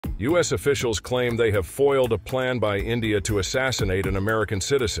U.S. officials claim they have foiled a plan by India to assassinate an American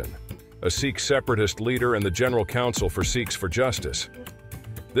citizen, a Sikh separatist leader and the General Counsel for Sikhs for Justice.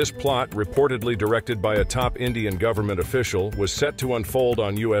 This plot, reportedly directed by a top Indian government official, was set to unfold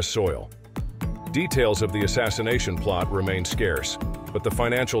on U.S. soil. Details of the assassination plot remain scarce, but the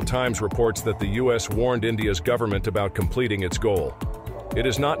Financial Times reports that the U.S. warned India's government about completing its goal. It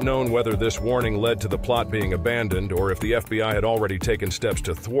is not known whether this warning led to the plot being abandoned or if the FBI had already taken steps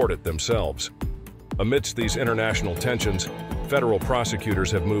to thwart it themselves. Amidst these international tensions, federal prosecutors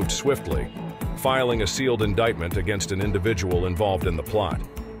have moved swiftly, filing a sealed indictment against an individual involved in the plot.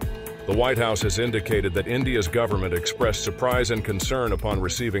 The White House has indicated that India's government expressed surprise and concern upon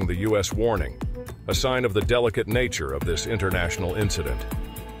receiving the U.S. warning, a sign of the delicate nature of this international incident.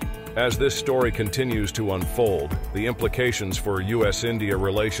 As this story continues to unfold, the implications for U.S.-India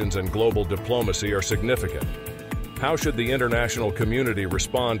relations and global diplomacy are significant. How should the international community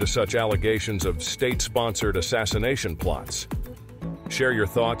respond to such allegations of state-sponsored assassination plots? Share your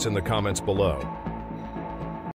thoughts in the comments below.